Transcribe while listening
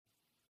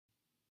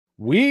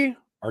We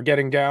are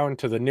getting down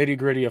to the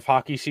nitty-gritty of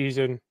hockey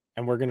season,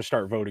 and we're going to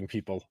start voting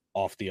people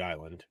off the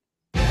island.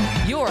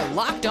 You're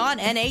Locked On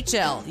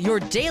NHL, your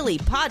daily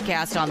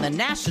podcast on the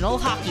National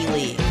Hockey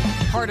League.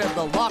 Part of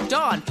the Locked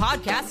On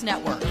Podcast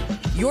Network,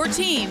 your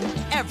team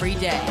every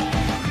day.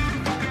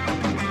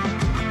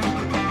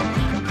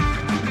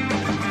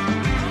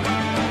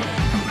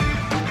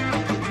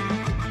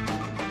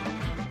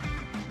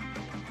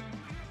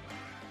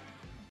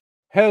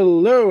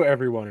 Hello,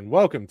 everyone, and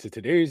welcome to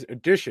today's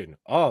edition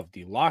of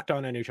the Locked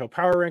On NHL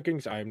Power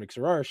Rankings. I am Nick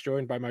Zararis,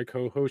 joined by my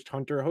co-host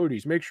Hunter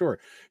Hodes. Make sure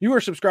you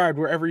are subscribed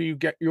wherever you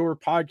get your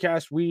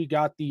podcast. We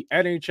got the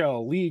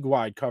NHL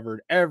league-wide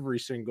covered every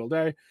single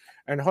day.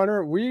 And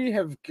Hunter, we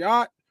have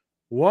got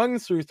 1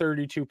 through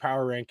 32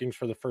 power rankings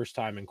for the first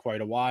time in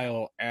quite a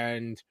while.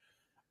 And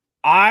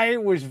I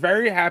was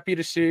very happy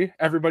to see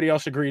everybody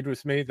else agreed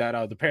with me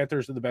that the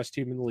Panthers are the best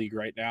team in the league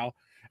right now.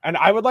 And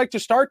I would like to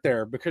start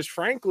there because,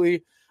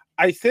 frankly,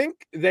 I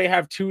think they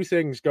have two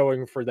things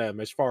going for them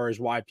as far as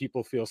why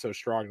people feel so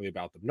strongly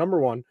about them. Number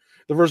one,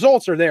 the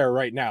results are there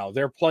right now.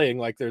 They're playing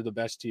like they're the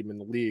best team in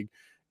the league.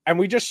 And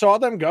we just saw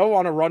them go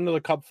on a run to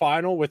the Cup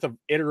final with an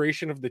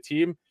iteration of the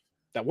team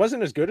that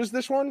wasn't as good as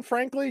this one,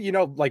 frankly. You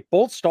know, like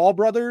both Stahl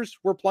brothers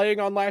were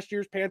playing on last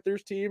year's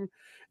Panthers team.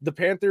 The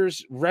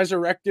Panthers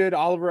resurrected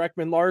Oliver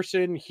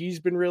Ekman-Larsson. He's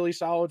been really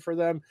solid for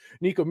them.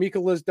 Nico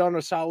Mikkola's done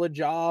a solid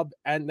job,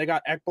 and they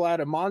got Ekblad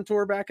and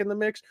Montour back in the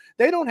mix.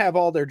 They don't have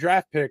all their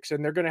draft picks,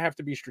 and they're going to have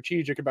to be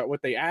strategic about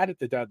what they add at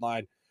the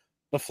deadline.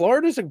 But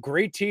Florida's a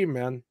great team,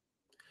 man.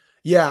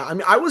 Yeah, I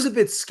mean, I was a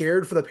bit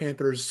scared for the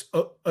Panthers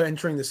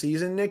entering the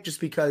season, Nick,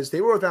 just because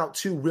they were without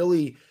two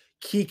really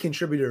key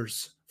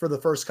contributors for the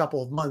first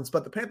couple of months.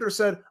 But the Panthers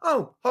said,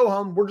 oh,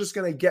 ho-hum, we're just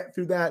going to get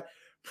through that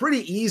pretty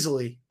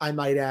easily, I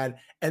might add.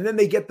 And then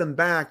they get them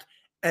back,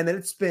 and then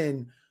it's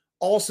been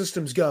all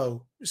systems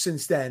go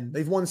since then.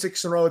 They've won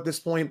 6 in a row at this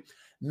point.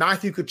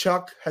 Matthew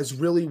Tkachuk has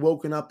really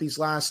woken up these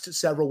last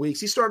several weeks.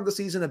 He started the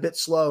season a bit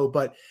slow,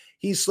 but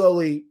he's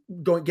slowly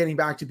getting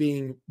back to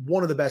being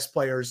one of the best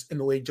players in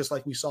the league, just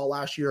like we saw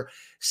last year.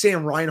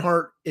 Sam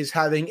Reinhart is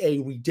having a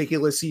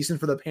ridiculous season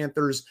for the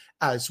Panthers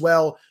as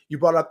well. You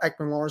brought up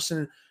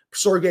Ekman-Larsson.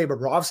 Sergei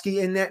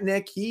Bobrovsky in net,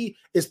 Nick. He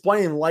is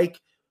playing like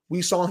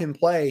we saw him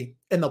play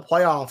in the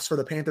playoffs for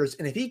the Panthers.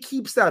 And if he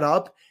keeps that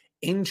up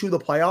into the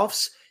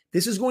playoffs,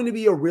 this is going to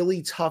be a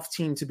really tough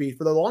team to beat.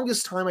 For the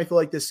longest time, I feel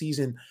like this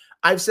season,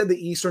 I've said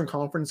the Eastern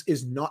Conference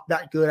is not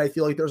that good. I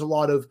feel like there's a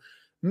lot of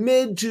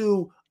mid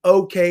to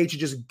okay to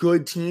just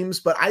good teams.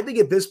 But I think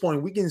at this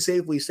point, we can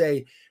safely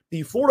say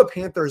the Florida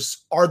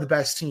Panthers are the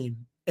best team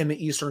in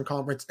the Eastern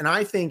Conference. And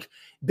I think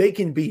they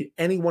can beat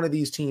any one of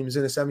these teams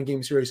in a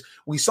 7-game series.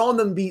 We saw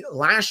them beat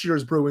last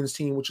year's Bruins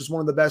team, which is one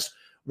of the best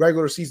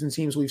regular season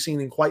teams we've seen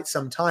in quite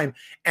some time.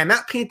 And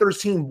that Panthers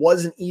team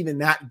wasn't even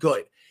that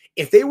good.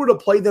 If they were to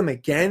play them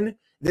again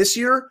this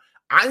year,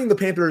 I think the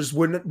Panthers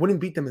wouldn't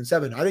beat them in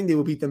 7. I think they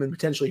would beat them in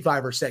potentially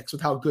 5 or 6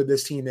 with how good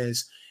this team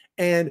is.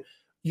 And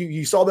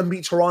you saw them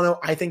beat Toronto.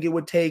 I think it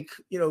would take,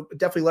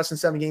 definitely less than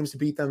 7 games to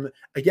beat them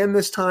again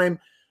this time.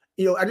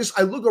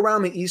 I look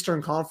around the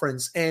Eastern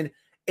Conference, and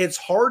it's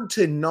hard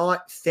to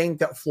not think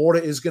that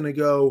Florida is going to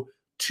go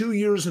 2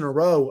 years in a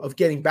row of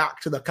getting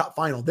back to the Cup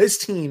final. This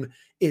team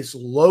is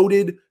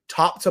loaded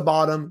top to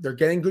bottom. They're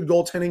getting good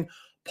goaltending.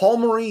 Paul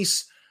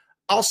Maurice,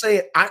 I'll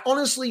say, I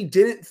honestly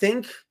didn't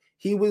think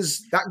he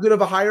was that good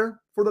of a hire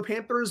for the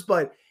Panthers,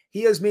 but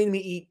he has made me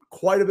eat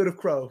quite a bit of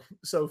crow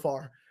so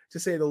far, to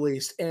say the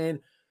least. And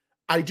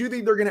I do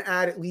think they're going to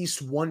add at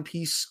least one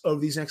piece over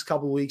these next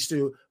couple of weeks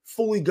to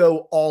fully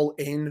go all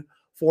in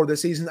for the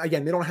season.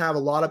 Again, they don't have a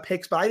lot of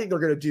picks, but I think they're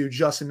going to do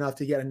just enough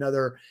to get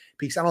another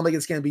piece. I don't think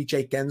it's going to be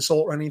Jake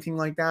Gensel or anything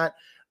like that,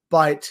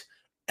 but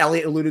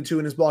Elliot alluded to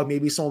in his blog,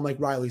 maybe someone like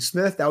Riley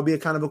Smith. That would be a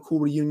kind of a cool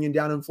reunion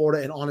down in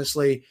Florida. And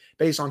honestly,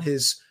 based on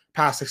his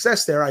past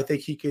success there, I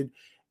think he could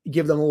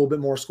give them a little bit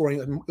more scoring,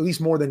 at least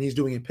more than he's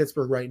doing in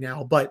Pittsburgh right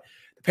now. But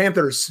the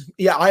Panthers,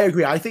 yeah, I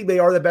agree. I think they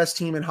are the best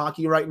team in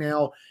hockey right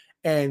now,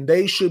 and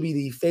they should be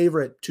the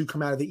favorite to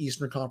come out of the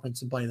Eastern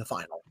Conference and play in the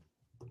final.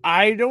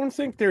 I don't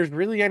think there's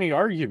really any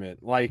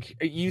argument. Like,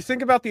 you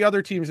think about the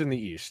other teams in the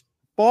East.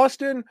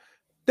 Boston,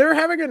 they're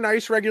having a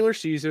nice regular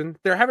season.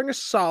 They're having a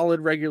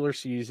solid regular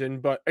season,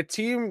 but a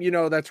team,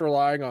 that's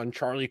relying on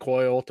Charlie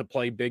Coyle to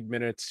play big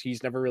minutes.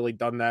 He's never really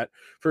done that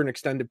for an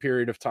extended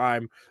period of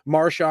time.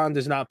 Marchand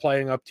is not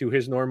playing up to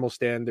his normal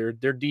standard.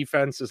 Their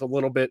defense is a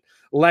little bit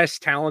less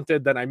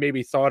talented than I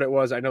maybe thought it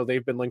was. I know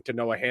they've been linked to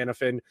Noah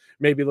Hannafin,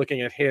 maybe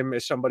looking at him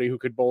as somebody who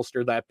could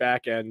bolster that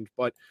back end.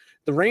 But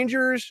the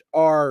Rangers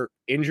are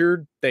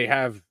injured. They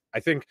have, I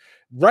think,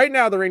 right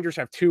now the Rangers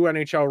have 2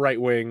 NHL right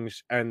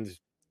wings, and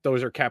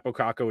those are Capo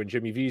Caco and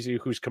Jimmy Vesey,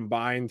 whose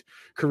combined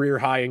career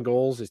high in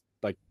goals is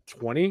like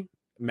 20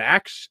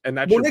 max. And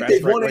that's your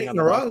best right wing on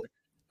the roster.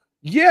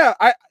 Yeah,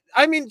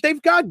 I mean,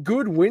 they've got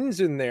good wins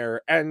in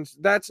there, and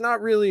that's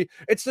not really.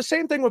 It's the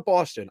same thing with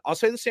Boston. I'll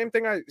say the same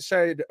thing I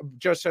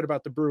just said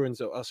about the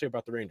Bruins. I'll say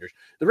about the Rangers.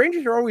 The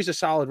Rangers are always a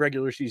solid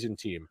regular season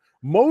team.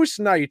 Most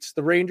nights,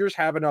 the Rangers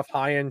have enough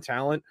high end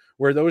talent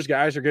where those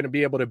guys are going to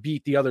be able to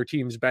beat the other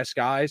team's best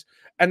guys,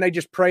 and they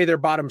just pray their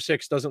bottom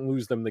six doesn't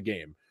lose them the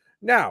game.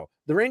 Now,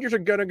 the Rangers are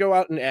going to go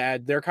out and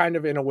add. They're kind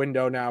of in a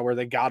window now where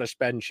they got to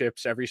spend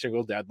chips every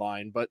single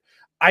deadline, but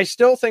I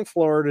still think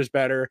Florida is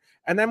better.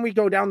 And then we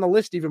go down the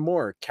list even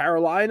more.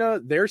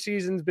 Carolina, their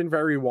season's been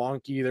very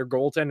wonky. Their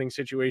goaltending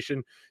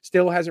situation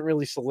still hasn't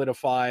really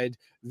solidified.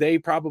 They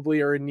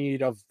probably are in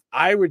need of,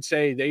 I would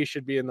say they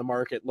should be in the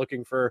market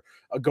looking for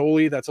a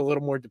goalie that's a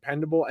little more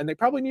dependable. And they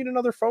probably need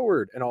another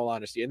forward, in all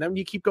honesty. And then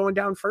you keep going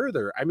down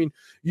further. I mean,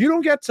 you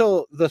don't get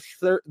till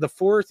the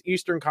fourth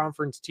Eastern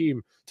Conference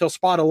team till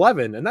spot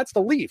 11. And that's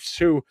the Leafs,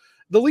 who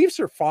the Leafs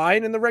are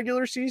fine in the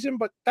regular season,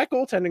 but that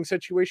goaltending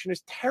situation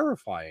is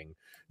terrifying.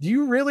 Do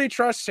you really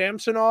trust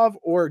Samsonov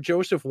or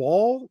Joseph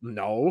Woll?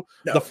 No.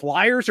 The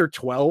Flyers are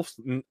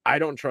 12th. I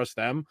don't trust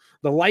them.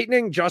 The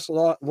Lightning lost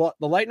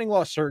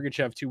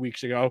Sergachev 2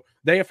 weeks ago.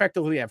 They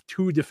effectively have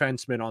two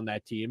defensemen on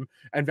that team,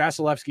 and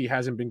Vasilevsky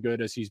hasn't been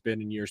good as he's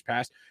been in years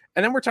past.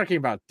 And then we're talking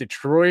about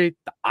Detroit,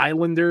 the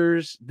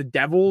Islanders, the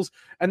Devils,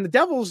 and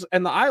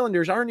the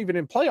Islanders aren't even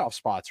in playoff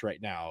spots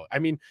right now. I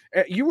mean,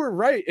 you were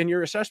right in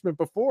your assessment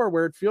before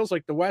where it feels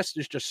like the West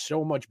is just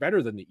so much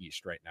better than the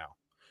East right now.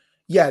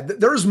 Yeah,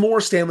 there's more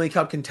Stanley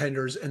Cup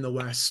contenders in the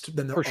West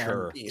than there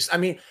are in the East. I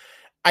mean,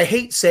 I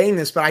hate saying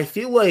this, but I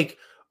feel like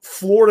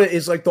Florida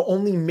is like the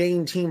only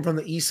main team from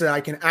the East that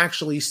I can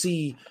actually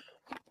see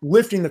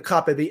lifting the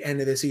cup at the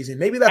end of the season.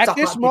 Maybe that's at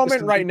this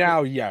moment right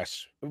now.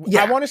 Yes.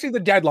 Yeah. I want to see the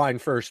deadline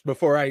first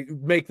before I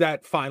make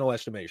that final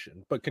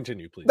estimation, but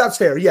continue, please. That's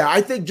fair. Yeah.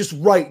 I think just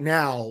right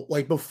now,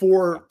 like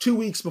 2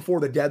 weeks before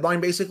the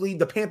deadline, basically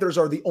the Panthers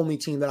are the only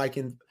team that I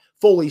can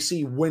fully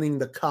see winning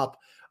the cup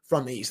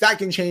from the East. That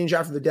can change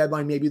after the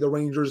deadline. Maybe the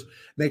Rangers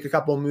make a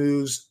couple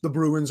moves. The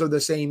Bruins are the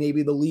same.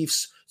 Maybe the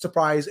Leafs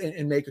surprise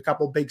and make a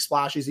couple big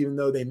splashes, even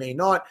though they may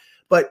not.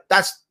 But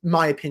that's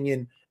my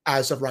opinion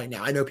as of right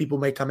now. I know people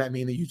may come at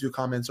me in the YouTube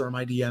comments or in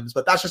my DMs,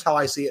 but that's just how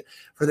I see it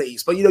for the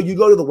East. But, you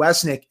go to the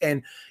West, Nick,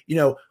 and,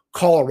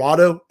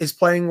 Colorado is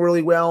playing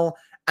really well.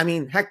 I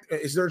mean, heck,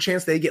 is there a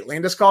chance they get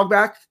Landeskog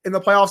back in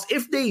the playoffs?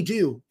 If they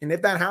do, and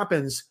if that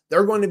happens,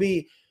 they're going to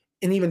be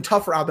an even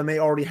tougher out than they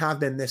already have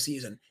been this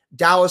season.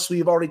 Dallas,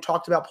 we've already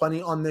talked about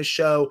plenty on this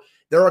show.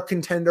 They're a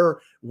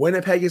contender.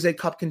 Winnipeg is a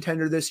cup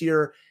contender this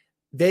year.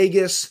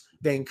 Vegas,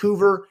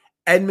 Vancouver,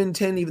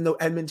 Edmonton, even though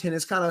Edmonton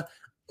is kind of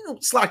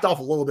slacked off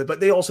a little bit, but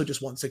they also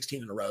just won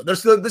 16 in a row.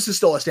 This is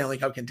still a Stanley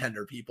Cup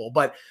contender, people.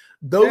 But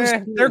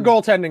their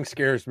goaltending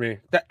scares me.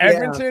 The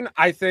Edmonton,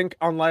 I think,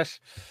 unless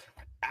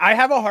I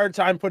have a hard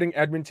time putting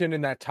Edmonton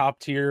in that top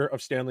tier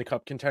of Stanley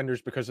Cup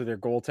contenders because of their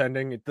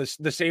goaltending.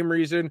 The same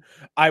reason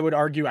I would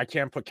argue I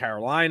can't put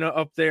Carolina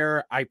up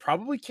there. I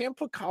probably can't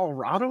put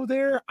Colorado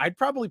there. I'd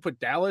probably put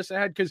Dallas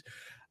ahead because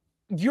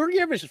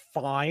Georgiev is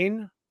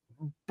fine,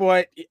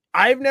 but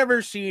I've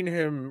never seen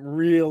him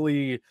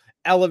really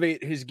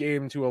elevate his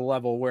game to a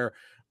level where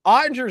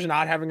Ottinger's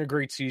not having a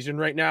great season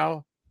right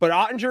now. But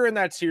Ottinger in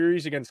that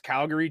series against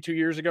Calgary 2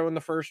 years ago in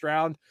the first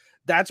round,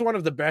 that's one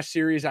of the best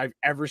series I've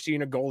ever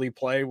seen a goalie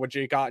play, what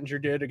Jake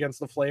Ottinger did against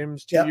the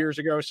Flames 2 years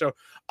ago. So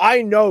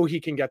I know he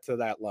can get to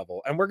that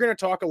level. And we're going to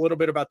talk a little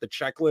bit about the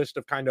checklist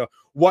of kind of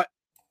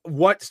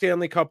what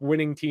Stanley Cup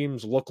winning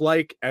teams look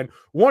like. And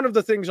one of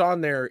the things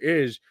on there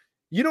is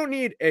you don't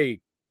need a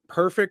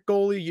perfect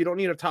goalie. You don't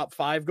need a top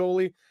 5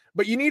 goalie,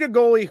 but you need a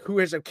goalie who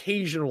has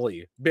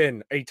occasionally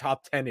been a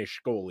top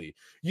 10-ish goalie.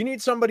 You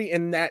need somebody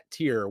in that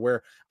tier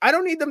where I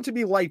don't need them to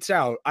be lights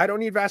out. I don't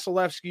need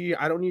Vasilevsky.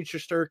 I don't need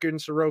Shesterkin,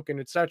 Sorokin,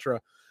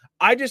 etc.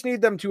 I just need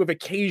them to have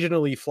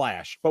occasionally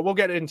flashed, but we'll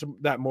get into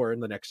that more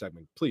in the next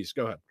segment. Please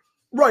go ahead.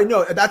 Right.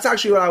 No, that's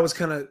actually what I was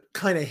kind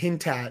of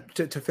hint at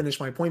to finish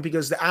my point,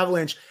 because the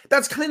Avalanche,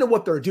 that's kind of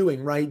what they're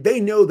doing, right? They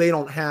know they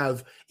don't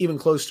have even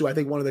close to, I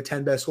think, one of the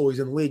 10 best goalies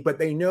in the league, but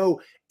they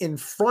know in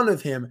front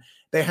of him,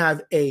 they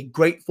have a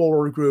great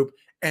forward group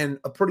and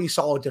a pretty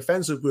solid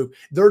defensive group.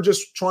 They're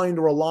just trying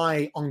to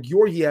rely on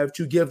Georgiev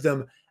to give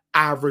them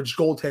average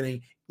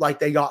goaltending like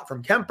they got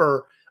from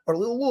Kemper, or a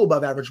little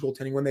above average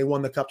goaltending when they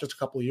won the cup just a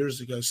couple of years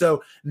ago.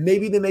 So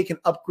maybe they make an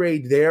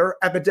upgrade there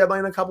at the deadline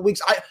in a couple of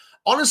weeks.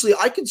 Honestly,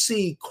 I could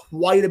see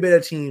quite a bit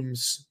of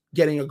teams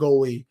getting a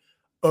goalie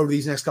over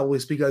these next couple of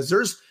weeks, because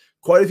there's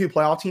quite a few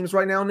playoff teams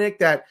right now, Nick,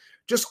 that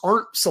just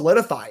aren't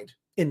solidified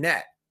in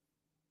net.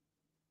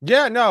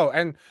 Yeah, no,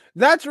 and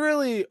that's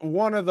really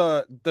one of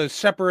the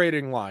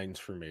separating lines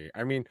for me.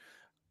 I mean,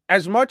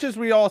 as much as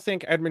we all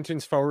think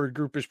Edmonton's forward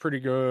group is pretty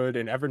good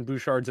and Evan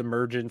Bouchard's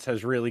emergence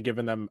has really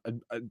given them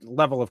a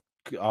level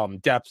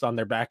of depth on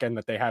their back end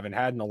that they haven't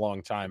had in a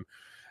long time,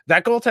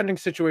 that goaltending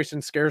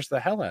situation scares the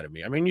hell out of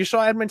me. I mean, you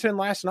saw Edmonton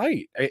last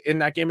night in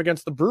that game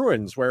against the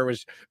Bruins, where it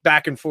was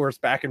back and forth,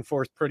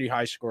 pretty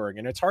high scoring.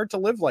 And it's hard to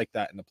live like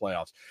that in the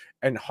playoffs.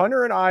 And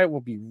Hunter and I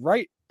will be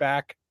right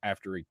back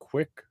after a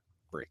quick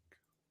break.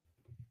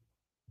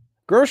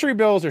 Grocery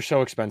bills are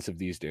so expensive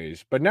these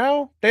days, but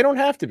now they don't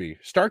have to be.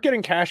 Start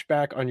getting cash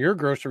back on your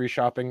grocery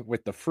shopping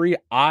with the free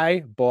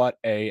I Bought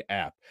A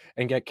app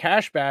and get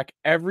cash back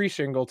every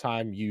single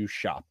time you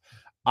shop.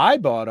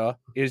 iBoughta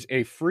is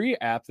a free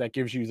app that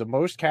gives you the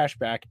most cash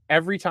back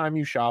every time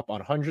you shop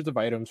on hundreds of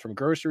items from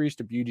groceries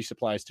to beauty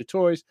supplies to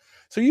toys,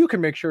 so you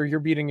can make sure you're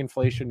beating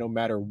inflation no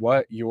matter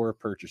what you're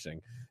purchasing.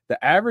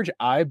 The average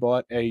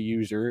iBoughta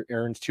user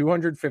earns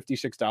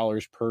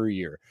 $256 per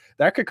year.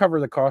 That could cover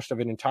the cost of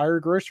an entire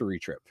grocery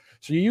trip.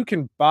 So you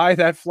can buy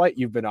that flight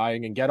you've been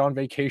eyeing and get on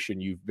vacation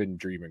you've been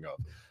dreaming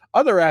of.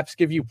 Other apps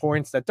give you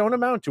points that don't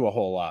amount to a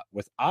whole lot.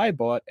 With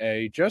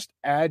iBoughta, just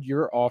add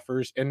your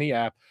offers in the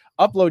app,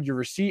 upload your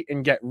receipt,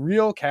 and get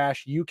real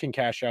cash you can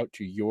cash out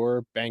to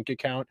your bank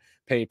account,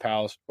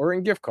 PayPal's, or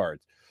in gift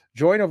cards.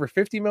 Join over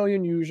 50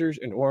 million users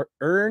and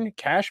earn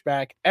cash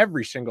back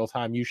every single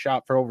time you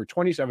shop for over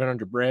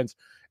 2,700 brands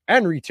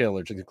and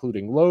retailers,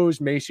 including Lowe's,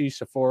 Macy's,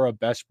 Sephora,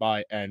 Best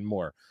Buy, and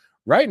more.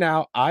 Right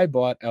now,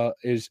 iBoughta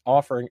is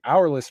offering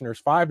our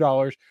listeners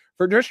 $5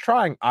 for just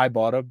trying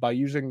iBoughta by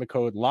using the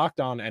code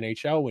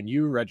LOCKEDONNHL when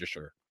you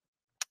register.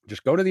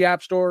 Just go to the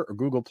App Store or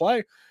Google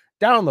Play,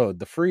 download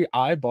the free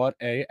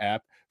iBoughta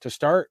app to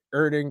start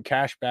earning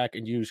cash back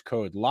and use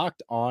code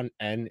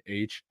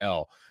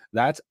LOCKEDONNHL.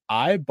 That's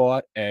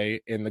iBoughta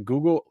in the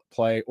Google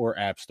Play or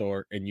App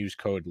Store and use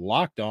code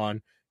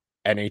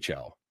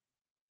LOCKEDONNHL.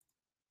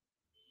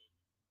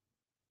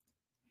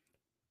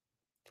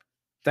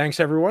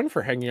 Thanks, everyone,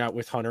 for hanging out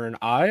with Hunter and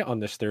I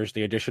on this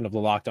Thursday edition of the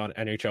Locked On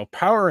NHL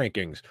Power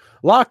Rankings.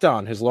 Locked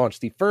On has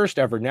launched the first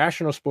ever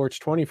national sports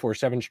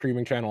 24/7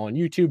 streaming channel on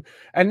YouTube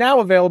and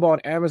now available on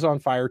Amazon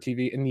Fire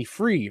TV in the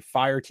free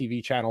Fire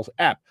TV channels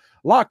app.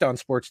 Locked On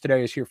Sports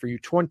Today is here for you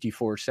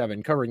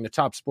 24/7, covering the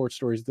top sports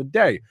stories of the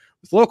day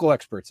with local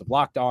experts of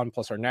Locked On,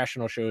 plus our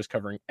national shows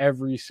covering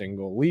every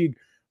single league.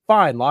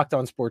 Find Locked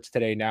On Sports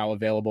Today now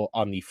available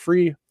on the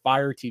free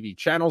Fire TV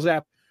channels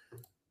app.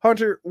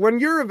 Hunter, when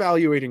you're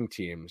evaluating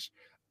teams,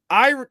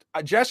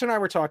 Jess and I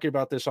were talking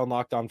about this on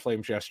Locked On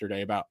Flames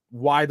yesterday about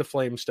why the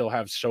Flames still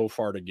have so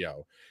far to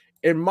go.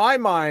 In my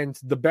mind,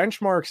 the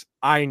benchmarks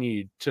I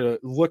need to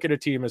look at a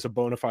team as a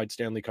bona fide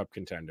Stanley Cup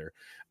contender,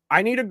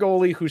 I need a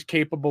goalie who's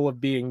capable of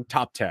being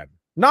top 10,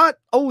 not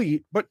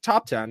elite, but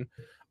top 10.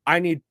 I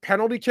need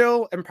penalty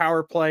kill and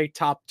power play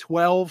top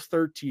 12,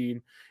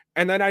 13.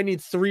 And then I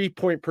need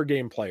 3-point per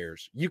game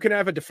players. You can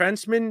have a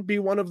defenseman be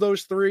one of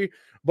those three,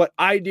 but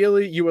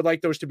ideally you would like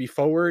those to be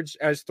forwards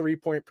as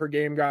 3-point per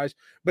game guys.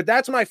 But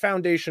that's my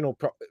foundational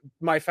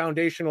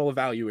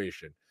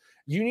evaluation.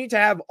 You need to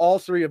have all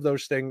three of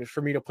those things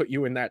for me to put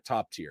you in that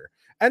top tier.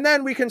 And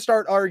then we can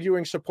start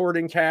arguing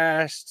supporting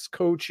casts,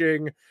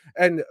 coaching,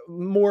 and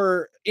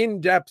more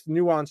in-depth,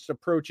 nuanced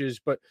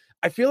approaches. But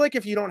I feel like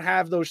if you don't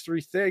have those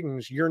three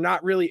things, you're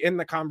not really in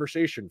the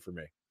conversation for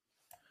me.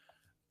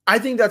 I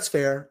think that's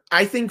fair.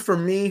 I think for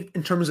me,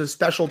 in terms of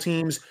special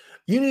teams,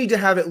 you need to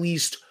have at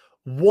least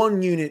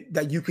one unit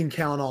that you can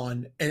count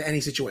on in any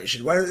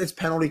situation, whether it's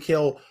penalty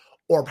kill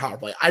or power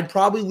play. I'd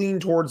probably lean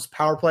towards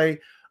power play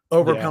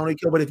over penalty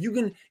kill, but if you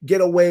can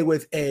get away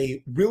with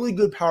a really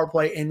good power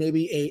play and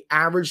maybe a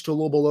average to a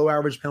little below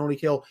average penalty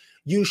kill,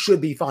 you should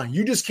be fine.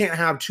 You just can't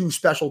have two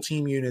special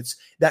team units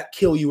that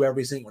kill you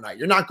every single night.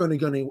 You're not going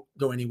to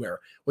go anywhere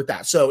with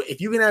that. So if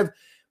you can have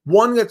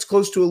one that's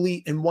close to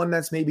elite and one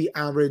that's maybe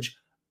average,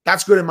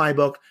 that's good in my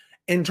book.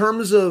 In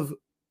terms of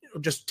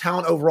just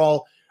talent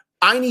overall,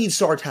 I need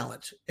star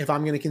talent if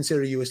I'm going to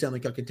consider you a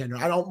Stanley Cup contender.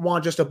 I don't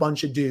want just a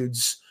bunch of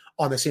dudes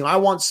on the team. I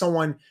want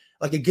someone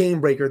like a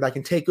game breaker that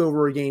can take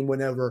over a game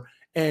whenever,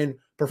 and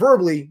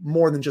preferably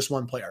more than just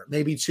one player,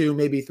 maybe two,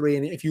 maybe three.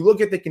 And if you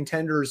look at the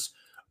contenders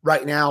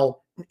right now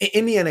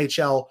in the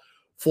NHL,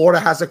 Florida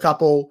has a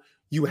couple.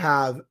 You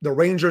have the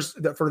Rangers,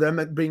 that for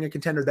them being a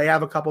contender, they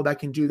have a couple that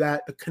can do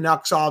that. The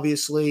Canucks,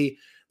 obviously,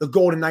 the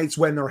Golden Knights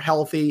when they're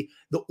healthy,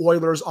 the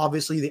Oilers,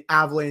 obviously, the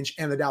Avalanche,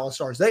 and the Dallas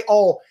Stars. They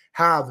all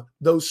have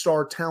those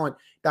star talent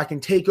that can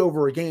take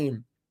over a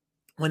game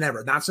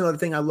whenever. That's another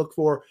thing I look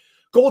for.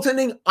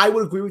 Goaltending, I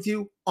would agree with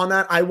you on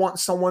that. I want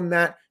someone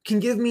that can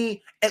give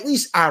me at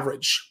least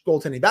average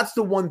goaltending. That's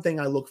the one thing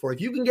I look for. If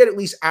you can get at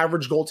least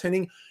average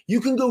goaltending, you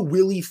can go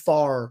really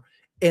far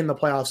in the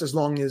playoffs as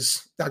long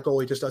as that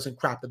goalie just doesn't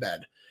crap the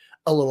bed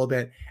a little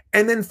bit.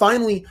 And then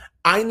finally,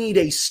 I need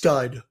a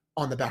stud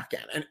on the back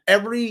end. And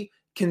every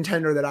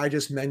contender that I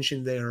just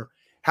mentioned there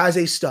has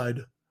a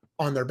stud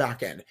on their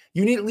back end.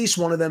 You need at least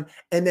one of them.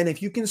 And then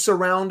if you can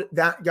surround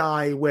that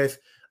guy with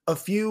a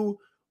few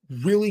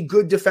really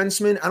good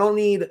defensemen, I don't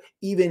need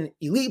even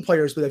elite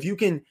players, but if you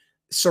can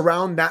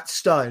surround that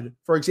stud,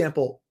 for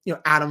example,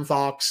 Adam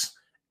Fox,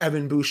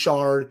 Evan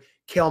Bouchard,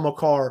 Cale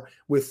Makar,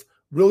 with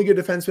really good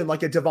defensemen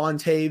like a Devon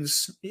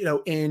Taves,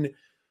 in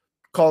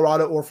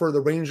Colorado, or for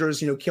the Rangers,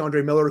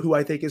 Keandre Miller, who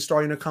I think is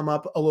starting to come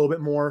up a little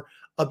bit more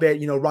a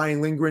bit.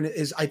 Ryan Lindgren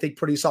is, I think,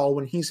 pretty solid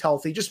when he's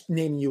healthy. Just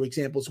naming you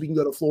examples. We can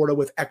go to Florida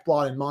with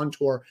Ekblad and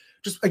Montour.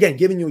 Just, again,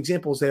 giving you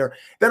examples there.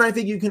 Then I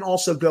think you can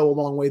also go a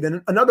long way.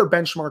 Then another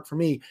benchmark for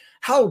me,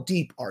 how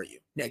deep are you,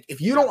 Nick? If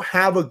you don't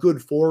have a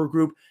good forward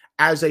group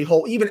as a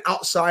whole, even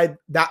outside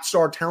that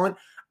star talent,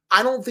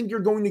 I don't think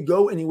you're going to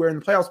go anywhere in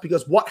the playoffs,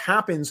 because what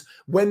happens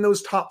when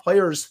those top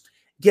players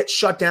get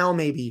shut down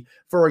maybe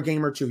for a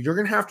game or two? You're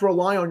going to have to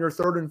rely on your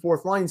third and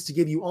fourth lines to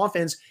give you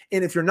offense.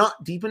 And if you're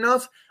not deep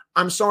enough,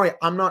 I'm sorry,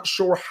 I'm not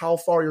sure how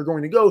far you're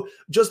going to go,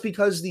 just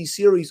because these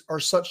series are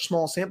such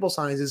small sample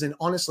sizes, and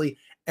honestly,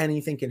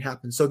 anything can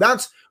happen. So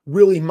that's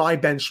really my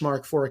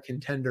benchmark for a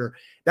contender.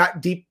 That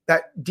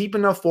deep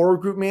enough forward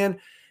group, man,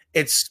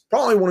 it's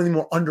probably one of the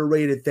more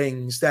underrated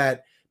things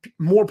that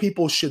more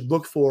people should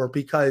look for,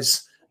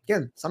 because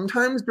again,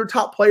 sometimes your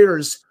top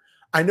players,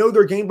 I know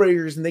they're game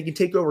breakers and they can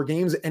take over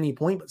games at any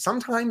point, but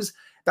sometimes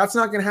that's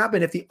not going to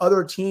happen if the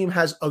other team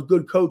has a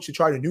good coach to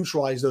try to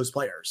neutralize those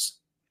players.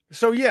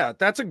 So yeah,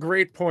 that's a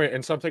great point,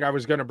 and something I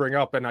was going to bring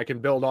up, and I can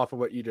build off of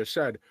what you just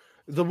said.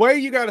 The way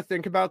you got to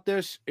think about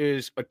this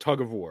is a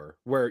tug of war,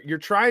 where you're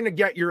trying to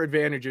get your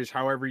advantages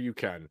however you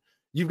can.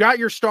 You've got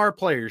your star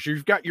players,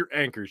 you've got your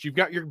anchors, you've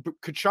got your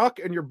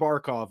Kachuk and your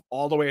Barkov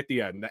all the way at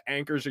the end. The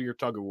anchors are your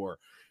tug of war.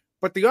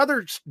 But the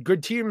other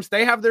good teams,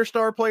 they have their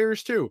star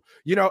players too.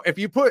 You know, if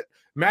you put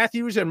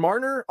Matthews and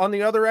Marner on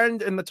the other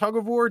end in the tug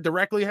of war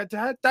directly head to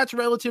head, that's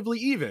relatively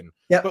even.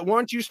 Yep. But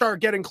once you start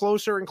getting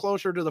closer and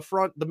closer to the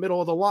front, the middle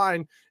of the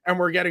line, and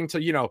we're getting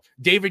to, you know,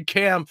 David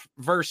Camp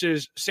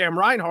versus Sam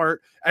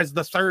Reinhart as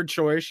the third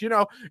choice, you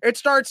know, it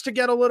starts to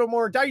get a little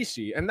more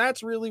dicey. And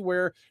that's really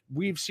where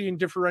we've seen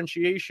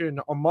differentiation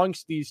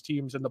amongst these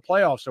teams in the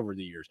playoffs over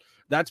the years.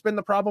 That's been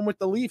the problem with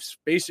the Leafs,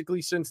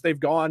 basically, since they've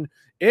gone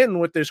in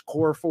with this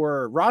core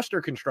four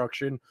roster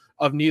construction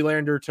of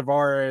Nylander,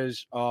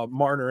 Tavares,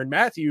 Marner, and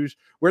Matthews,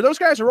 where those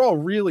guys are all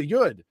really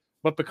good.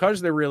 But because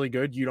they're really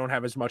good, you don't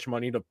have as much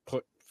money to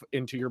put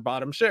into your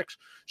bottom six.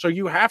 So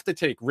you have to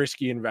take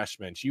risky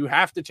investments. You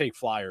have to take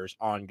flyers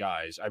on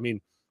guys. I mean,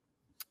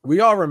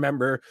 we all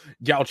remember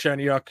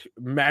Galchenyuk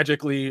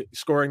magically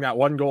scoring that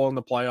one goal in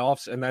the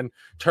playoffs and then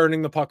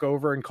turning the puck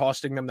over and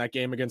costing them that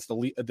game against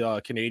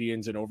the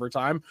Canadians in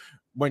overtime.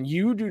 When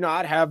you do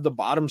not have the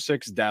bottom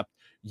six depth,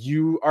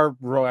 you are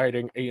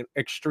riding an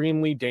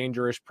extremely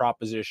dangerous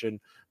proposition,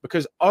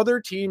 because other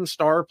teams'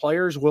 star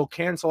players will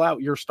cancel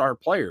out your star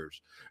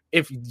players.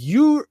 If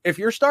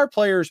your star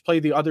players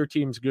play the other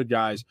team's good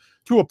guys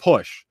to a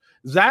push,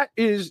 that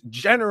is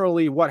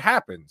generally what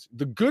happens.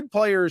 The good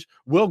players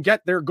will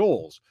get their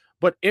goals.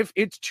 But if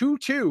it's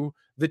 2-2,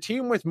 the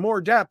team with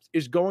more depth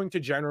is going to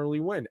generally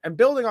win. And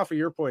building off of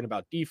your point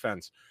about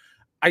defense,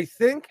 I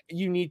think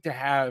you need to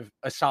have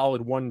a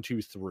solid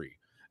 1-2-3.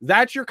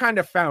 That's your kind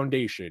of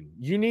foundation.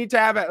 You need to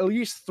have at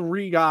least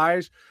three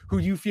guys who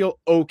you feel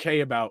okay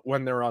about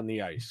when they're on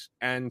the ice.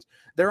 And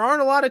there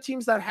aren't a lot of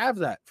teams that have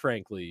that,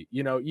 frankly.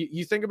 You know,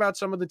 you think about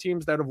some of the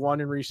teams that have won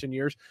in recent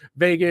years.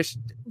 Vegas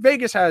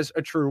has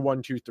a true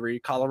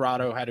 1-2-3.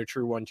 Colorado had a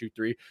true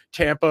 1-2-3.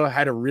 Tampa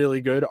had a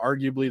really good,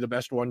 arguably the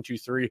best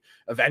 1-2-3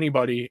 of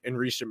anybody in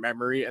recent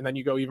memory. And then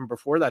you go even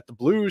before that, the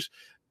Blues.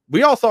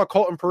 We all thought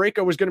Colton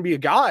Parayko was going to be a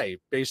guy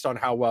based on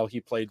how well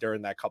he played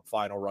during that cup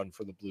final run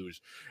for the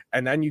Blues.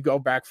 And then you go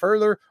back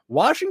further.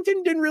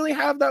 Washington didn't really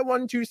have that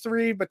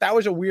 1-2-3, but that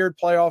was a weird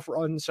playoff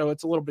run, so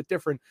it's a little bit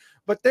different.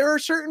 But there are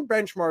certain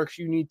benchmarks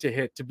you need to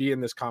hit to be in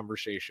this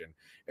conversation.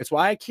 It's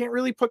why I can't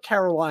really put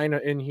Carolina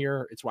in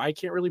here. It's why I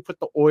can't really put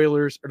the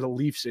Oilers or the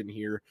Leafs in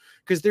here,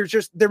 because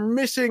they're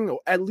missing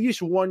at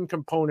least one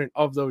component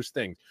of those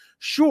things.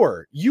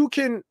 Sure, you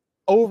can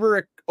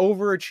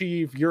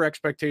overachieve your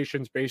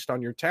expectations based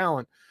on your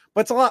talent,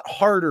 but it's a lot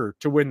harder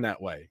to win that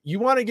way. You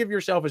want to give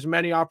yourself as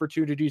many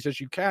opportunities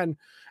as you can,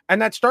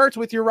 and that starts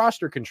with your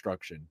roster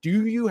construction.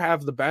 Do you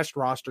have the best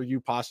roster you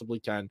possibly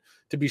can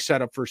to be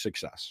set up for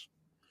success?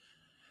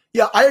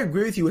 Yeah, I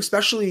agree with you,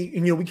 especially,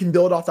 you know, we can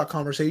build off that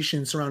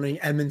conversation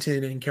surrounding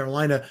Edmonton and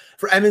Carolina.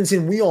 For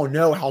Edmonton, we all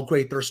know how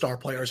great their star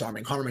players are. I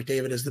mean, Connor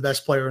McDavid is the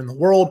best player in the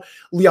world.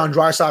 Leon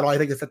Draisaitl, I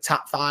think, is the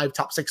top 5,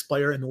 top 6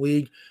 player in the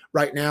league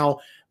right now.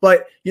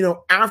 But, you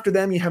know, after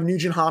them, you have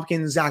Nugent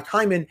Hopkins, Zach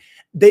Hyman.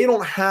 They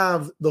don't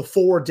have the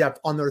forward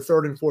depth on their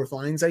third and fourth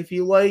lines, I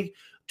feel like,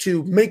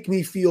 to make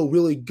me feel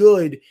really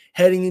good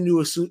heading into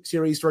a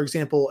series, for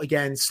example,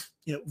 against,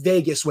 you know,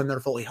 Vegas when they're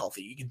fully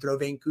healthy. You can throw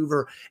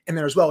Vancouver in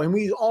there as well. And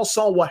we all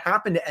saw what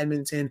happened to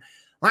Edmonton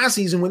last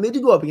season when they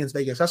did go up against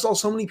Vegas. I saw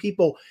so many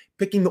people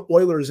picking the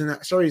Oilers in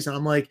that series, and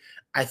I'm like,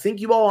 I think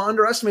you all are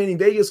underestimating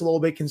Vegas a little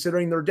bit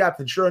considering their depth.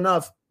 And sure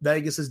enough,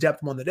 Vegas's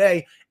depth won the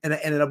day, and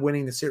it ended up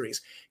winning the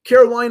series.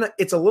 Carolina,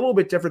 it's a little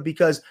bit different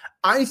because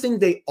I think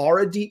they are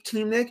a deep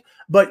team, Nick,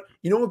 but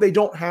you know what they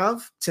don't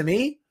have, to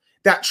me?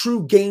 That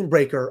true game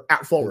breaker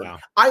at forward. Yeah.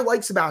 I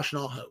like Sebastian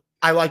Aho.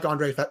 I like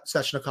Andrei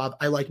Svechnikov.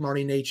 I like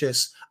Marty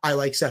Necas. I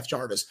like Seth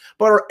Jarvis.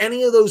 But are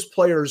any of those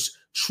players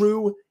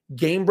true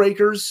game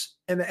breakers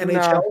in the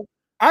NHL? No.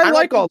 I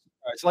like all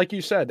the guys, like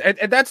you said.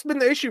 And that's been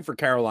the issue for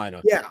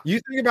Carolina. Yeah. You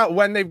think about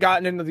when they've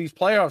gotten into these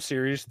playoff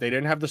series, they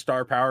didn't have the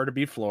star power to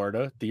beat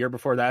Florida. The year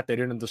before that, they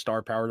didn't have the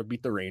star power to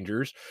beat the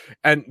Rangers.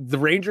 And the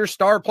Rangers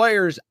star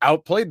players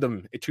outplayed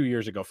them 2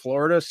 years ago.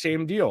 Florida,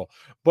 same deal.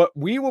 But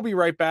we will be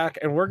right back,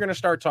 and we're going to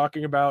start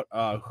talking about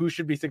who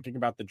should be thinking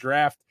about the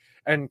draft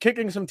and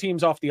kicking some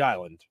teams off the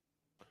island.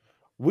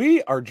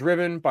 We are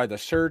driven by the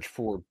search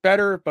for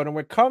better, but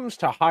when it comes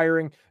to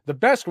hiring, the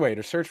best way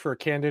to search for a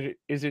candidate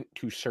isn't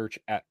to search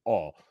at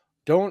all.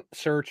 Don't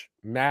search,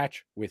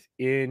 match with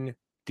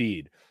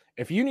Indeed.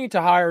 If you need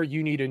to hire,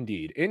 you need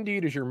Indeed.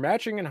 Indeed is your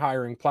matching and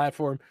hiring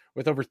platform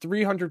with over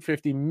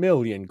 350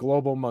 million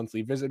global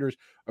monthly visitors,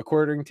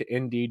 according to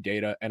Indeed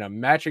data, and a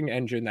matching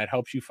engine that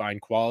helps you find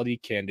quality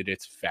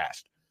candidates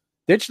fast.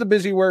 Ditch the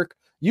busy work.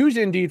 Use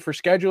Indeed for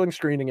scheduling,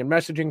 screening, and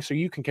messaging so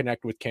you can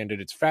connect with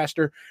candidates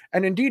faster.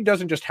 And Indeed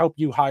doesn't just help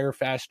you hire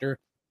faster.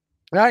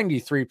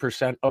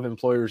 93% of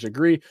employers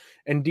agree.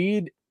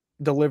 Indeed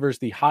delivers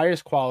the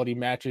highest quality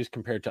matches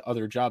compared to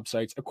other job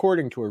sites,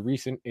 according to a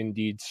recent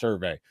Indeed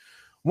survey.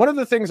 One of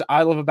the things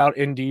I love about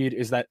Indeed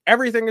is that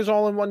everything is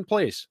all in one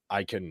place.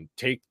 I can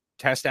take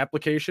test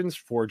applications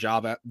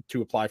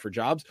to apply for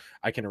jobs.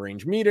 I can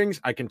arrange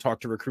meetings. I can talk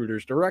to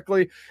recruiters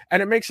directly,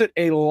 and it makes it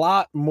a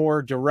lot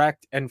more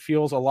direct and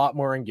feels a lot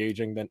more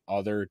engaging than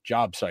other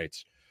job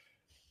sites.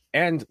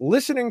 And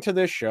listening to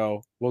this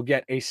show will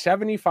get a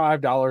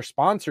 $75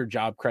 sponsored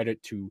job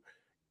credit to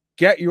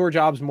get your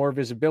jobs more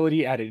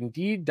visibility at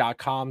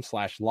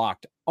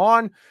Indeed.com/locked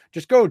on.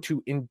 Just go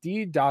to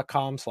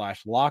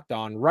Indeed.com/locked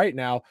on right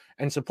now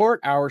and support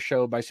our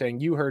show by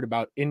saying you heard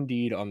about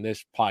Indeed on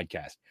this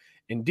podcast.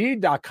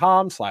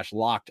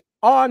 Indeed.com/locked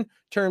on.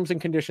 Terms and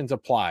conditions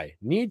apply.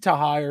 Need to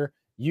hire?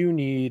 You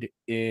need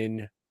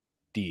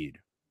Indeed.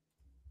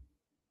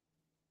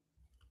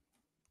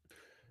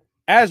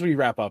 As we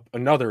wrap up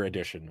another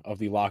edition of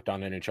the Locked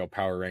On NHL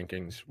Power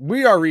Rankings,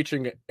 we are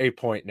reaching a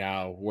point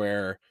now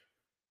where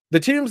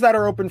the teams that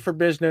are open for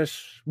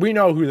business, we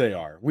know who they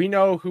are. We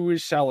know who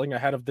is selling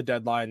ahead of the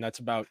deadline. That's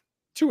about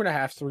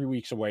 2.5, 3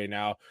 weeks away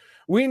now.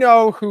 We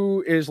know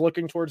who is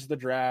looking towards the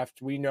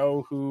draft. We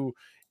know who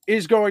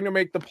is going to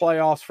make the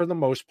playoffs for the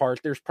most part.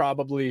 There's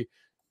probably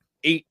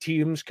 8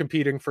 teams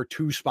competing for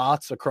 2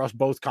 spots across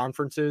both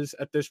conferences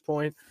at this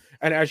point.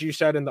 And as you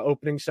said in the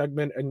opening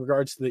segment in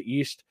regards to the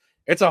East,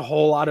 it's a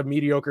whole lot of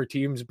mediocre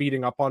teams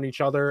beating up on each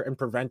other and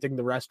preventing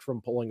the rest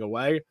from pulling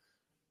away.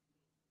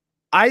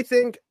 I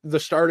think the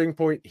starting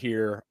point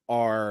here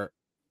are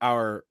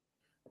our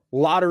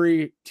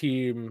lottery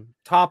team,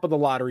 top of the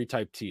lottery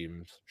type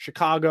teams,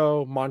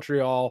 Chicago,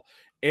 Montreal,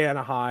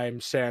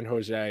 Anaheim, San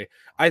Jose.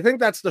 I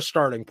think that's the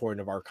starting point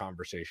of our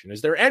conversation.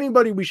 Is there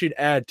anybody we should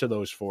add to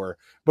those 4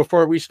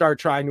 before we start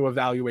trying to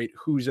evaluate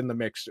who's in the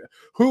mix,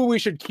 who we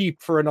should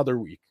keep for another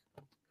week?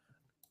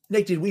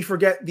 Nick, did we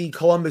forget the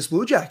Columbus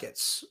Blue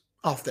Jackets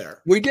off there?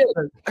 We did.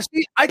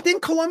 See, I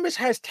think Columbus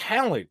has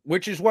talent,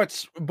 which is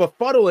what's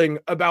befuddling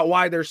about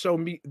why they're so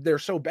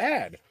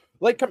bad.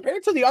 Like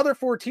compared to the other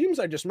 4 teams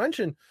I just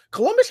mentioned,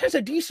 Columbus has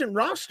a decent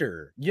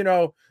roster. You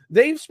know,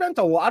 they've spent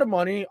a lot of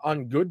money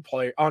on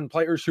on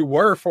players who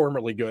were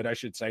formerly good, I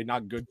should say,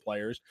 not good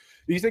players.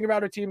 You think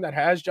about a team that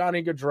has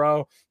Johnny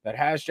Gaudreau, that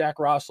has Jack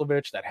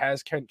Roslovic, that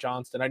has Kent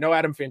Johnston. I know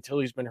Adam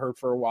Fantilli's been hurt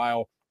for a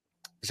while.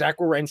 Zach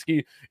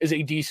Werenski is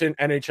a decent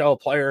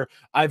NHL player.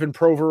 Ivan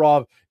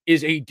Provorov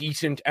is a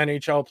decent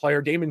NHL player.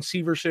 Damon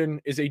Severson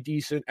is a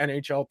decent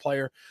NHL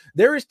player.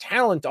 There is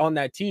talent on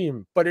that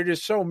team, but it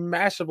is so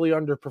massively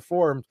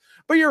underperformed.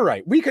 But you're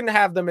right. We can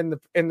have them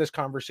in this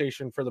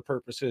conversation for the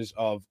purposes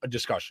of a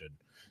discussion.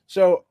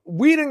 So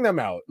weeding them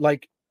out,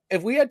 like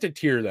if we had to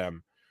tier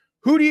them,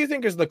 who do you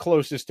think is the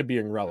closest to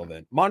being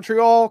relevant?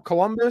 Montreal,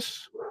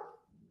 Columbus?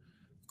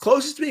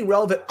 Closest to being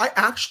relevant, I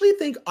actually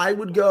think I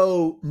would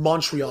go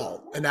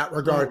Montreal in that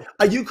regard.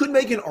 You could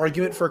make an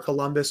argument for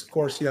Columbus. Of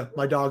course,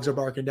 my dogs are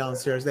barking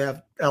downstairs. They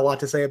have a lot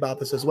to say about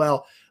this as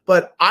well.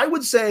 But I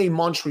would say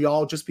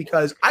Montreal just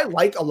because I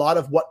like a lot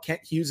of what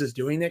Kent Hughes is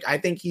doing, Nick. I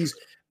think he's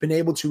been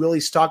able to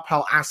really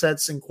stockpile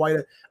assets in quite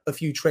a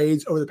few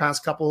trades over the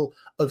past couple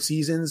of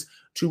seasons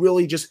to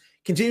really just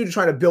continue to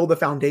try to build the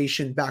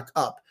foundation back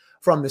up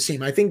from the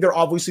team. I think they're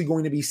obviously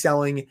going to be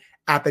selling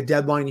at the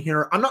deadline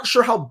here. I'm not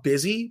sure how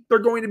busy they're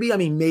going to be. I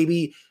mean,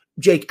 maybe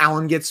Jake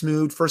Allen gets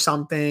moved for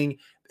something.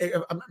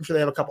 I'm sure they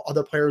have a couple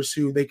other players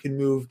who they can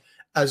move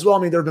as well. I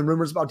mean, there have been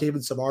rumors about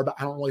David Savard, but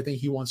I don't really think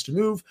he wants to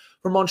move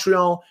from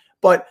Montreal.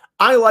 But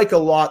I like a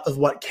lot of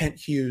what Kent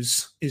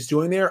Hughes is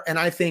doing there. And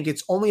I think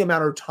it's only a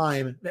matter of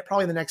time,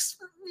 probably the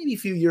next maybe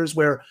few years,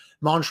 where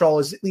Montreal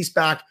is at least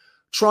back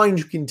trying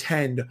to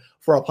contend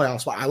for a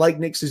playoff spot. I like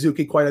Nick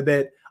Suzuki quite a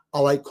bit. I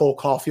like Cole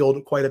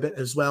Caulfield quite a bit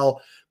as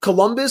well.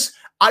 Columbus,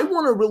 I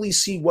want to really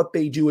see what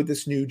they do with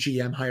this new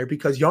GM hire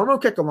because Jarmo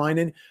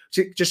Kekalainen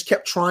just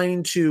kept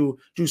trying to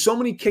do so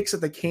many kicks at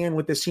the can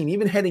with this team.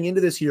 Even heading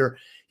into this year,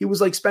 he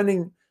was like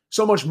spending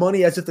so much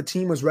money as if the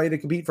team was ready to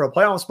compete for a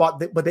playoff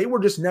spot, but they were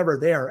just never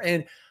there.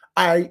 And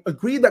I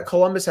agree that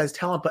Columbus has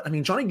talent, but I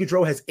mean, Johnny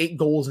Gaudreau has 8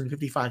 goals in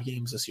 55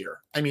 games this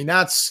year. I mean,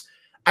 I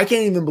can't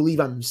even believe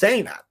I'm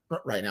saying that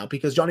right now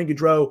because Johnny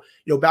Gaudreau,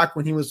 back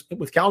when he was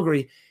with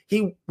Calgary,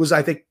 he was,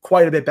 I think,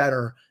 quite a bit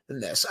better than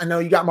this. I know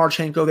you got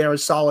Marchenko there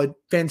is solid.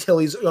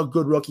 Fantilli's a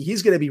good rookie.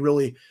 He's going to be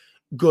really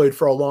good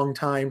for a long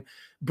time.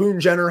 Boone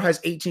Jenner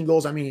has 18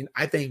 goals. I mean,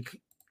 I think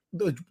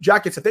the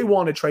Jackets, if they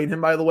want to trade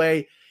him, by the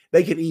way,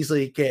 they could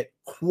easily get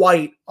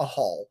quite a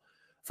haul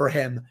for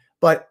him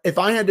But if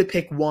I had to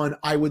pick one,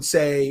 I would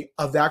say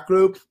of that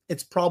group,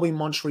 it's probably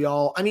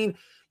Montreal. I mean,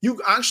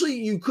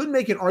 you could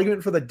make an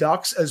argument for the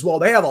Ducks as well.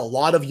 They have a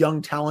lot of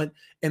young talent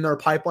in their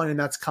pipeline, and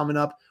that's coming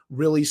up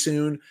really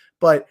soon.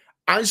 But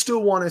I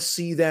still want to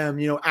see them,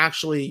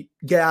 actually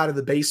get out of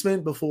the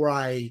basement before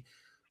I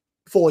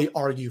fully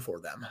argue for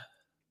them.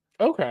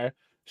 Okay.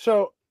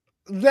 So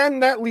then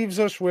that leaves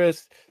us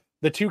with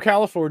the two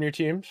California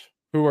teams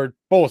who are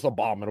both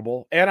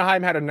abominable.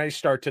 Anaheim had a nice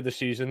start to the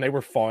season. They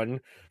were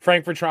fun.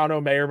 Frank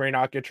Vetrano may or may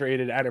not get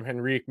traded. Adam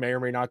Henrique may or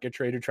may not get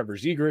traded. Trevor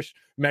Zegras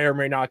may or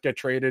may not get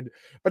traded.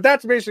 But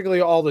that's basically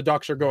all the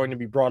Ducks are going to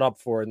be brought up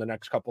for in the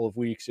next couple of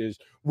weeks is,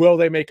 will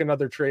they make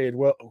another trade?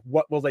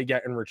 What will they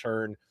get in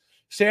return?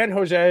 San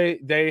Jose,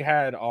 they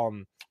had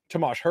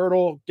Tomas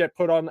Hertl get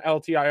put on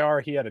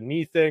LTIR. He had a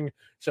knee thing,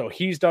 so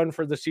he's done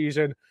for the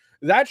season.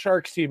 That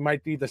Sharks team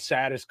might be the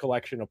saddest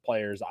collection of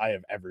players I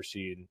have ever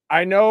seen.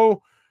 I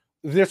know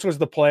this was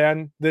the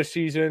plan this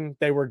season.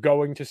 They were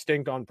going to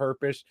stink on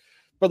purpose,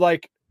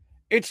 but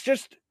it's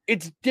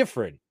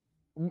different.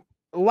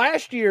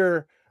 Last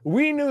year,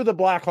 we knew the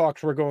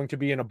Blackhawks were going to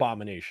be an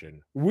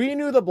abomination. We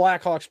knew the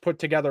Blackhawks put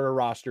together a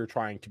roster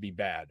trying to be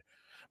bad,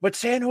 but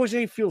San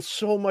Jose feels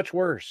so much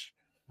worse.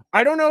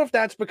 I don't know if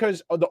that's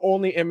because the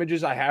only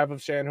images I have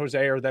of San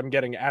Jose are them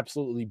getting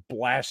absolutely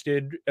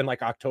blasted in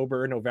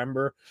October and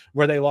November,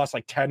 where they lost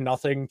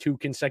 10-0 2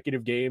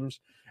 consecutive games.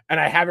 And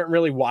I haven't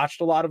really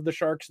watched a lot of the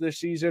Sharks this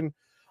season,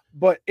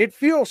 but it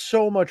feels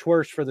so much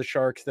worse for the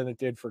Sharks than it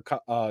did for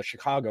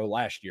Chicago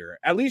last year,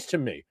 at least to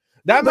me.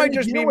 That might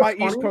just be my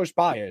East Coast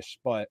bias,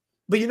 but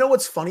you know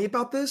what's funny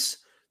about this?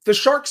 The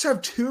Sharks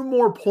have 2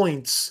 more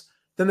points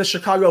than the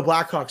Chicago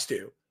Blackhawks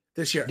do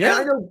this year. Yeah.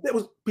 And I know it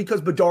was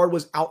because Bedard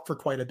was out for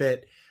quite a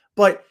bit,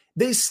 but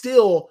they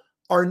still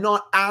are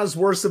not as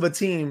worse of a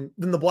team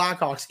than the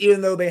Blackhawks,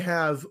 even though they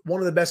have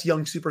one of the best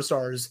young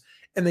superstars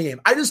in the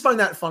game. I just find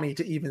that funny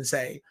to even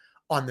say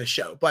on this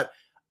show, but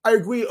I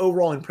agree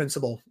overall in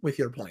principle with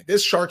your point.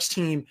 This Sharks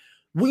team,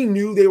 we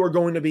knew they were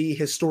going to be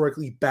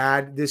historically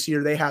bad this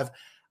year. They have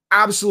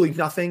absolutely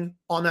nothing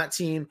on that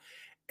team.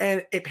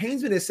 And it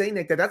pains me to say,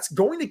 Nick, that that's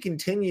going to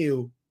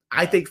continue,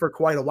 I think, for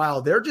quite a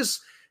while. They're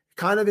just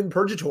kind of in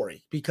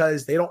purgatory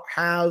because they don't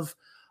have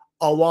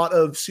a lot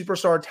of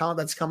superstar talent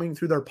that's coming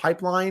through their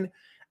pipeline.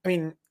 I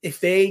mean,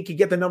 if they could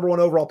get the number 1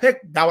 overall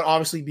pick, that would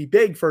obviously be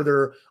big for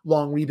their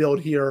long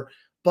rebuild here.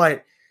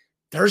 But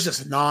there's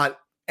just not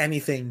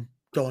anything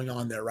going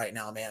on there right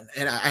now, man.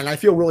 And I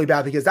feel really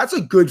bad because that's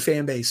a good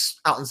fan base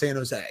out in San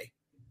Jose.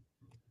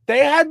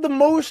 They had the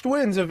most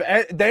wins of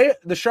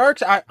the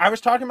Sharks. I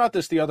was talking about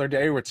this the other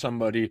day with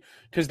somebody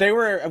because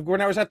when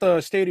I was at the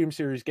Stadium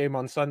Series game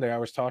on Sunday, I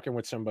was talking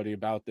with somebody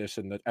about this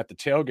at the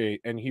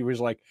tailgate, and he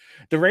was like,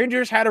 the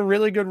Rangers had a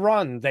really good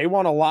run. They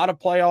won a lot of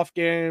playoff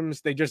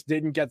games. They just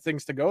didn't get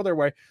things to go their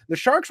way. The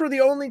Sharks were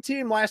the only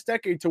team last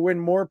decade to win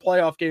more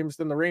playoff games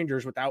than the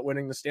Rangers without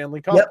winning the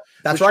Stanley Cup. Yep,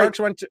 that's the right. Sharks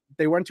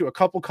went to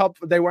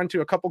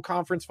a couple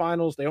conference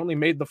finals. They only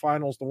made the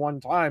finals the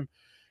one time.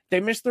 They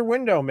missed their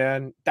window,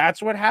 man.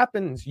 That's what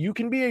happens. You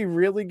can be a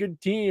really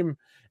good team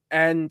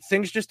and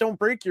things just don't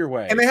break your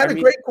way. And they had a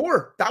great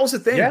core. That was the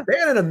thing. Yeah. They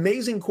had an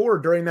amazing core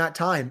during that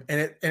time.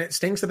 And it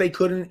stinks that they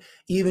couldn't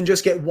even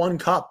just get 1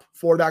 cup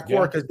for that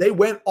core because they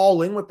went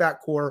all in with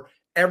that core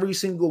every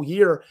single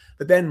year.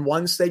 But then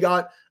once they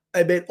got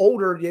a bit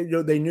older,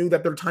 they knew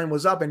that their time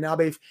was up and now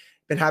they've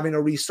been having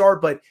to restart.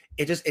 But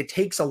it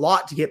takes a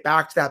lot to get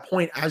back to that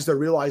point as they're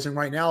realizing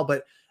right now.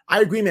 But I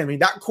agree, man. I mean,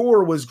 that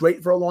core was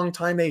great for a long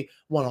time. They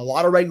won a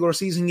lot of regular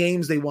season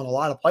games. They won a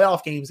lot of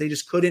playoff games. They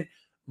just couldn't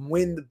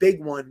win the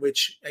big one,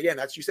 which, again,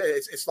 that's you said,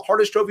 it's the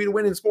hardest trophy to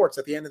win in sports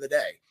at the end of the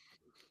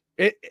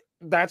day.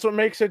 That's what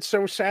makes it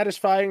so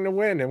satisfying to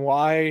win and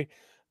why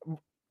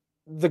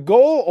the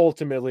goal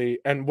ultimately,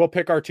 and we'll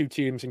pick our 2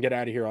 teams and get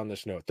out of here on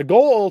this note. The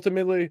goal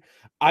ultimately,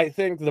 I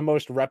think the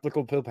most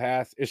replicable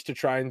path is to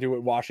try and do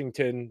what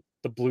Washington,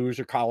 the Blues,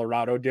 or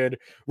Colorado did,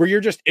 where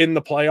you're just in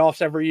the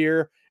playoffs every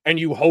year and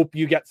you hope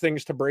you get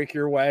things to break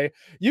your way.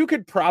 You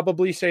could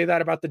probably say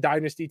that about the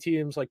dynasty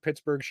teams like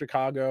Pittsburgh,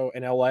 Chicago,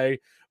 and LA,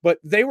 but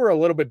they were a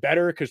little bit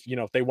better because,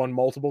 they won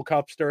multiple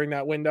cups during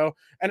that window.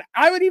 And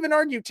I would even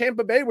argue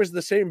Tampa Bay was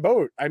the same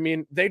boat. I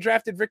mean, they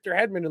drafted Victor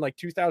Hedman in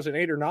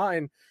 2008 or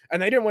 9,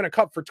 and they didn't win a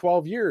cup for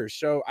 12 years.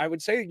 So I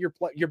would say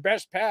your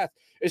best path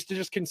is to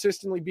just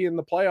consistently be in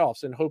the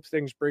playoffs and hope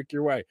things break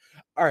your way.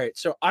 All right.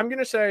 So I'm going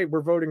to say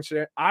we're voting.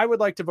 I would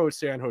like to vote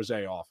San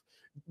Jose off.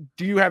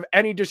 Do you have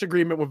any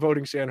disagreement with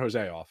voting San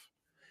Jose off?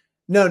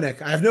 No,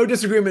 Nick, I have no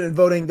disagreement in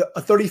voting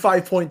a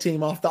 35-point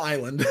team off the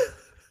island.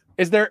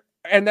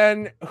 And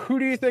then who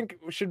do you think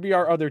should be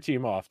our other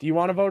team off? Do you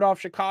want to vote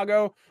off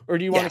Chicago or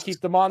do you want to keep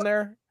them on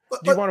there?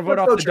 Do you want to vote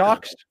off the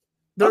Ducks?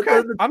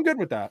 Okay, I'm good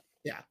with that.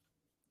 Yeah.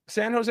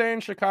 San Jose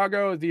and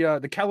Chicago,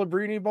 the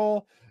Calabrini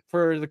Bowl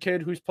for the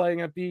kid who's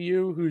playing at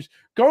BU, who's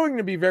going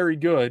to be very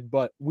good,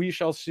 but we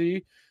shall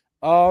see.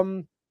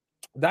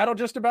 that'll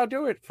just about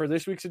do it for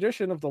this week's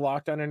edition of the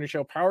Locked On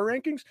NHL Power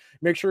Rankings.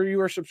 Make sure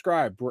you are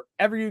subscribed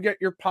wherever you get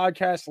your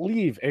podcasts.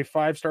 Leave a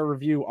 5-star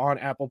review on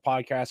Apple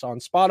Podcasts, on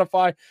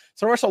Spotify.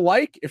 Throw us a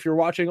like if you're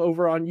watching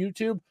over on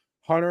YouTube.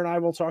 Hunter and I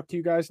will talk to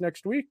you guys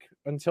next week.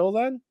 Until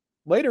then,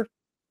 later.